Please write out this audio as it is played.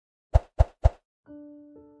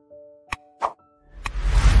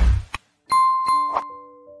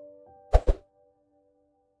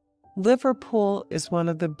Liverpool is one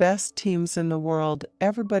of the best teams in the world.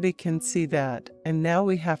 Everybody can see that, and now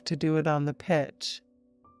we have to do it on the pitch.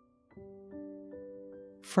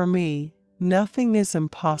 For me, nothing is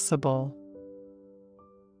impossible.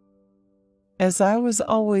 As I was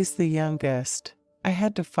always the youngest, I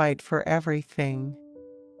had to fight for everything.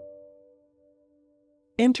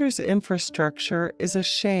 Inter's infrastructure is a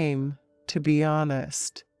shame, to be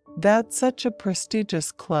honest. That such a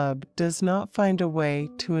prestigious club does not find a way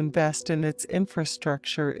to invest in its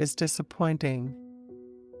infrastructure is disappointing.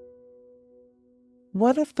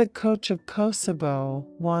 What if the coach of Kosovo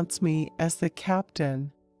wants me as the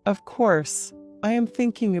captain? Of course, I am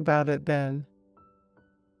thinking about it then.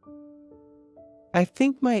 I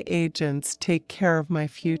think my agents take care of my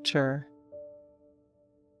future.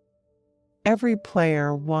 Every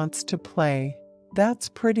player wants to play. That's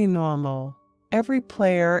pretty normal. Every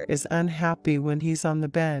player is unhappy when he's on the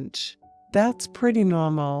bench. That's pretty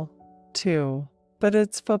normal, too. But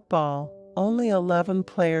it's football. Only 11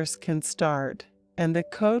 players can start, and the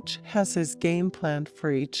coach has his game plan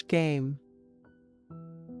for each game.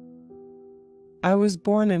 I was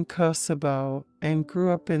born in Kosovo and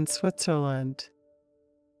grew up in Switzerland.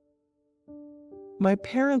 My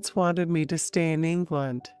parents wanted me to stay in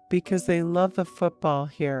England because they love the football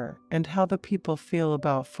here and how the people feel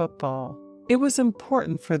about football. It was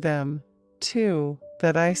important for them, too,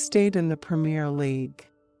 that I stayed in the Premier League.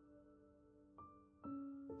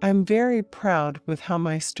 I'm very proud with how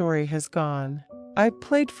my story has gone. I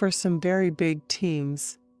played for some very big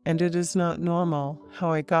teams, and it is not normal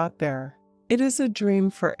how I got there. It is a dream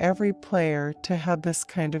for every player to have this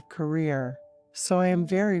kind of career, so I am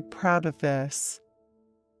very proud of this.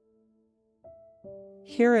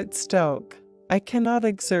 Here at Stoke, I cannot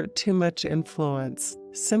exert too much influence,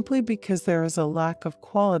 simply because there is a lack of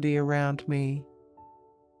quality around me.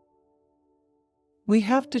 We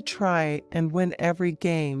have to try and win every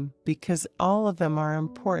game because all of them are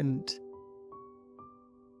important.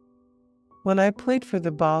 When I played for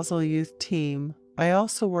the Basel youth team, I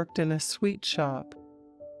also worked in a sweet shop.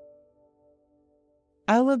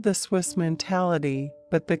 I love the Swiss mentality,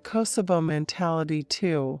 but the Kosovo mentality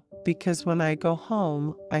too, because when I go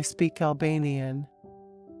home, I speak Albanian.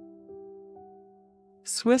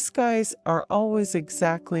 Swiss guys are always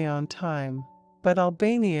exactly on time, but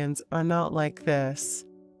Albanians are not like this.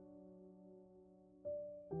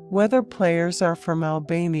 Whether players are from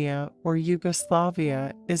Albania or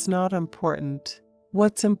Yugoslavia is not important.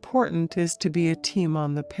 What's important is to be a team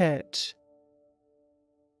on the pitch.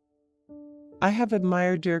 I have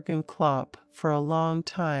admired Jurgen Klopp for a long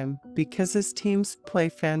time because his teams play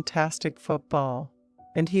fantastic football,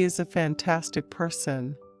 and he is a fantastic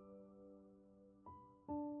person.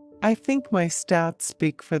 I think my stats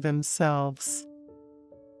speak for themselves.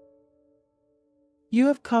 You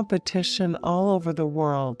have competition all over the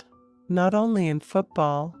world, not only in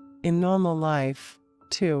football, in normal life,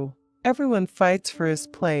 too. Everyone fights for his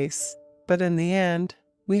place, but in the end,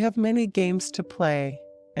 we have many games to play,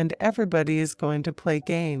 and everybody is going to play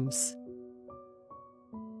games.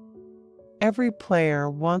 Every player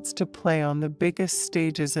wants to play on the biggest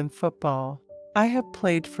stages in football. I have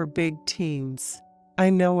played for big teams. I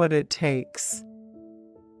know what it takes.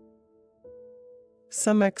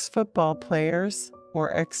 Some ex-football players,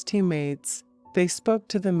 or ex-teammates, they spoke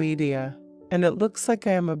to the media, and it looks like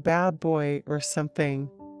I am a bad boy or something,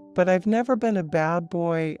 but I've never been a bad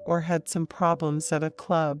boy or had some problems at a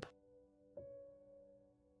club.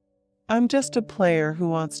 I'm just a player who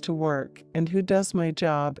wants to work and who does my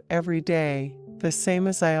job every day, the same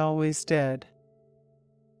as I always did.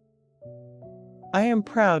 I am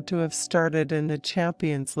proud to have started in the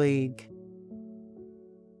Champions League.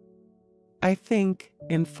 I think,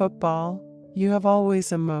 in football, you have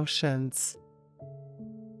always emotions.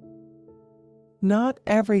 Not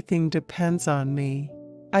everything depends on me.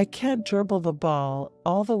 I can't dribble the ball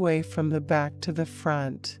all the way from the back to the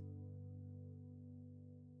front.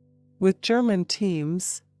 With German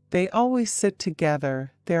teams, they always sit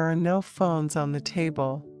together. There are no phones on the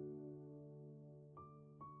table.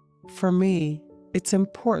 For me, it's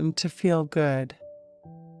important to feel good.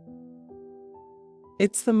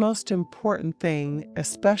 It's the most important thing,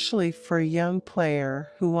 especially for a young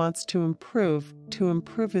player who wants to improve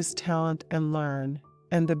his talent and learn,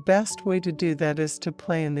 and the best way to do that is to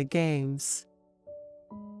play in the games.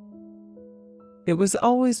 It was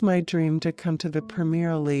always my dream to come to the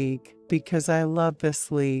Premier League because I love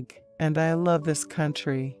this league and I love this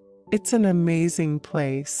country. It's an amazing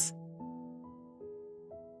place.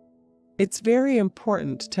 It's very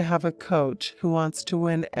important to have a coach who wants to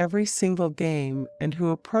win every single game and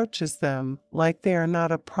who approaches them like they are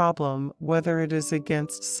not a problem, whether it is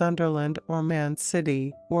against Sunderland or Man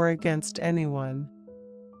City or against anyone.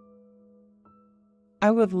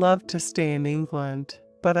 I would love to stay in England,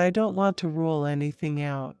 but I don't want to rule anything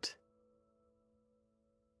out.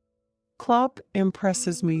 Klopp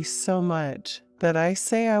impresses me so much that I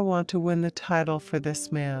say I want to win the title for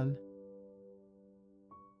this man.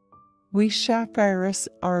 We Shaq'iris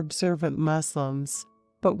are observant Muslims,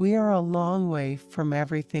 but we are a long way from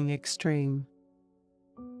everything extreme.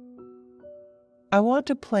 I want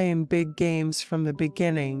to play in big games from the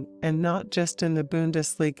beginning and not just in the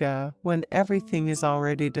Bundesliga when everything is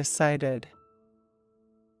already decided.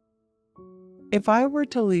 If I were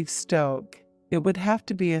to leave Stoke, it would have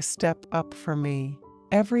to be a step up for me.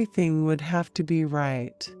 Everything would have to be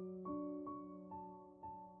right.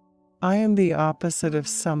 I am the opposite of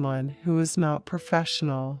someone who is not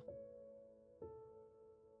professional.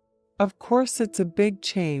 Of course, it's a big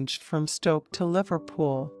change from Stoke to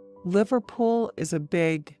Liverpool. Liverpool is a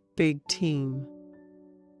big, big team.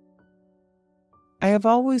 I have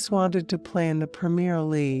always wanted to play in the Premier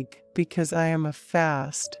League because I am a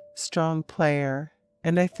fast, strong player,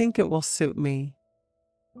 and I think it will suit me.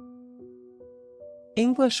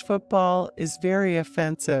 English football is very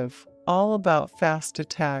offensive, all about fast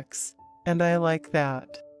attacks, and I like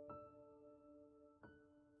that.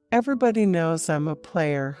 Everybody knows I'm a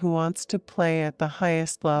player who wants to play at the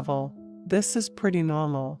highest level. This is pretty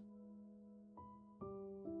normal.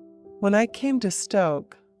 When I came to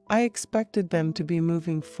Stoke, I expected them to be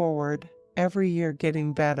moving forward, every year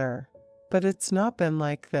getting better, but it's not been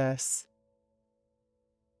like this.